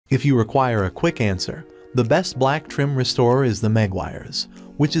If you require a quick answer, the best black trim restorer is the Meguiar's,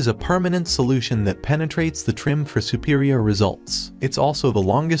 which is a permanent solution that penetrates the trim for superior results. It's also the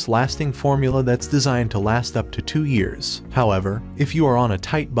longest lasting formula that's designed to last up to 2 years. However, if you are on a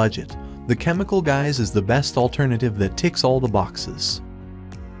tight budget, the Chemical Guys is the best alternative that ticks all the boxes.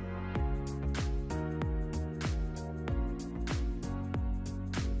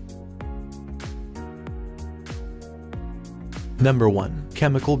 Number 1.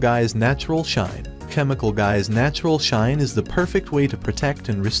 Chemical Guys Natural Shine. Chemical Guys Natural Shine is the perfect way to protect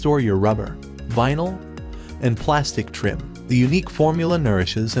and restore your rubber, vinyl, and plastic trim. The unique formula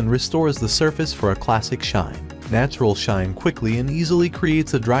nourishes and restores the surface for a classic shine. Natural Shine quickly and easily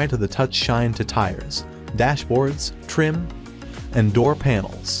creates a dry-to-the-touch shine to tires, dashboards, trim, and door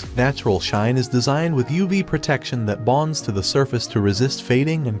panels. Natural Shine is designed with UV protection that bonds to the surface to resist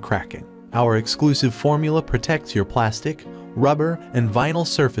fading and cracking. Our exclusive formula protects your plastic, rubber, and vinyl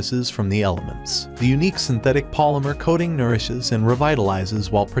surfaces from the elements. The unique synthetic polymer coating nourishes and revitalizes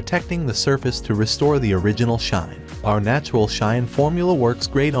while protecting the surface to restore the original shine. Our Natural Shine formula works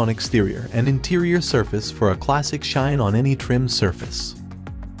great on exterior and interior surface for a classic shine on any trimmed surface.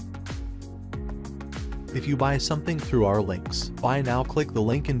 If you buy something through our links, buy now, click the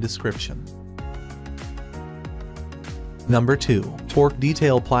link in description. Number 2. Torque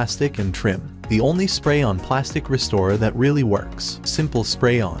Detail Plastic and Trim. The only spray-on plastic restorer that really works. Simple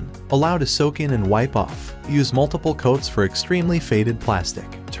spray-on. Allow to soak in and wipe off. Use multiple coats for extremely faded plastic.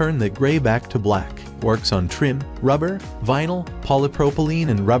 Turn the gray back to black. Works on trim, rubber, vinyl, polypropylene,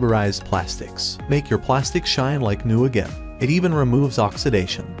 and rubberized plastics. Make your plastic shine like new again. It even removes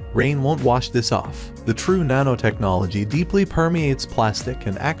oxidation. Rain won't wash this off. The true nanotechnology deeply permeates plastic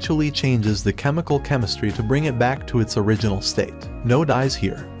and actually changes the chemical chemistry to bring it back to its original state. No dyes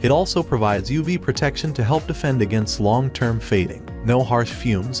here. It also provides UV protection to help defend against long-term fading. No harsh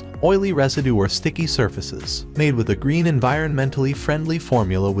fumes, oily residue, or sticky surfaces. Made with a green, environmentally friendly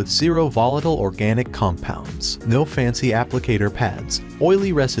formula with zero volatile organic compounds. No fancy applicator pads,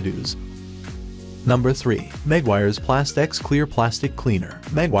 oily residues. Number 3. Meguiar's Plastex Clear Plastic Cleaner.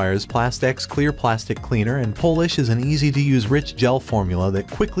 Meguiar's Plastex Clear Plastic Cleaner and Polish is an easy-to-use rich gel formula that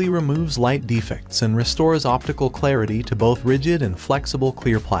quickly removes light defects and restores optical clarity to both rigid and flexible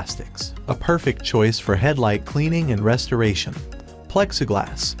clear plastics. A perfect choice for headlight cleaning and restoration.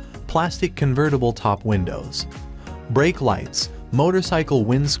 Plexiglass, plastic convertible top windows, brake lights, motorcycle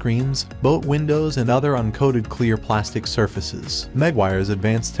windscreens, boat windows, and other uncoated clear plastic surfaces. Meguiar's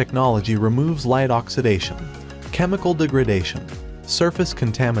advanced technology removes light oxidation, chemical degradation, surface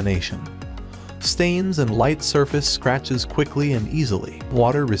contamination, stains, and light surface scratches quickly and easily.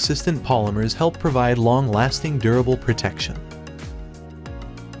 Water-resistant polymers help provide long-lasting durable protection.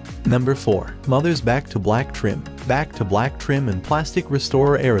 Number 4. Mother's Back to Black Trim. Back to Black Trim and Plastic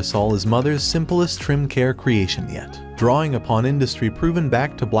Restorer Aerosol is Mother's simplest trim care creation yet. Drawing upon industry-proven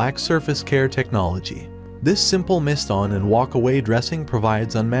Back to Black surface care technology, this simple mist-on and walk-away dressing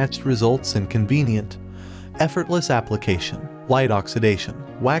provides unmatched results and convenient, effortless application. Light oxidation,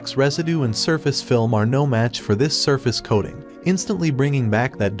 wax residue, and surface film are no match for this surface coating, instantly bringing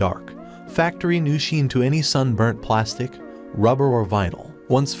back that dark, factory-new sheen to any sun-burnt plastic, rubber, or vinyl.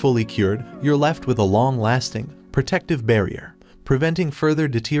 Once fully cured, you're left with a long-lasting, protective barrier, preventing further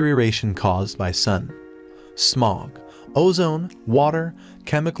deterioration caused by sun, smog, ozone, water,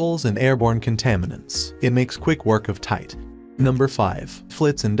 chemicals, and airborne contaminants. It makes quick work of tight. Number 5.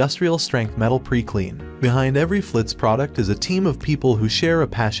 Flitz Industrial Strength Metal Pre-Clean. Behind every Flitz product is a team of people who share a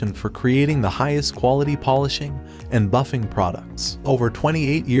passion for creating the highest quality polishing and buffing products. Over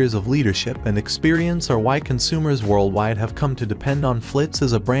 28 years of leadership and experience are why consumers worldwide have come to depend on Flitz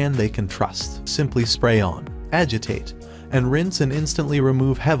as a brand they can trust. Simply spray on, agitate, and rinse and instantly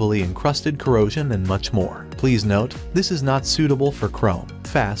remove heavily encrusted corrosion and much more. Please note, this is not suitable for chrome.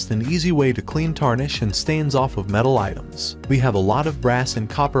 Fast and easy way to clean tarnish and stains off of metal items. We have a lot of brass and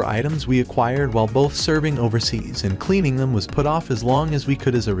copper items we acquired while both serving overseas, and cleaning them was put off as long as we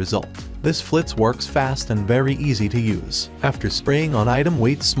could as a result. This Flitz works fast and very easy to use. After spraying on item,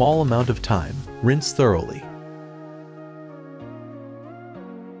 wait small amount of time, rinse thoroughly,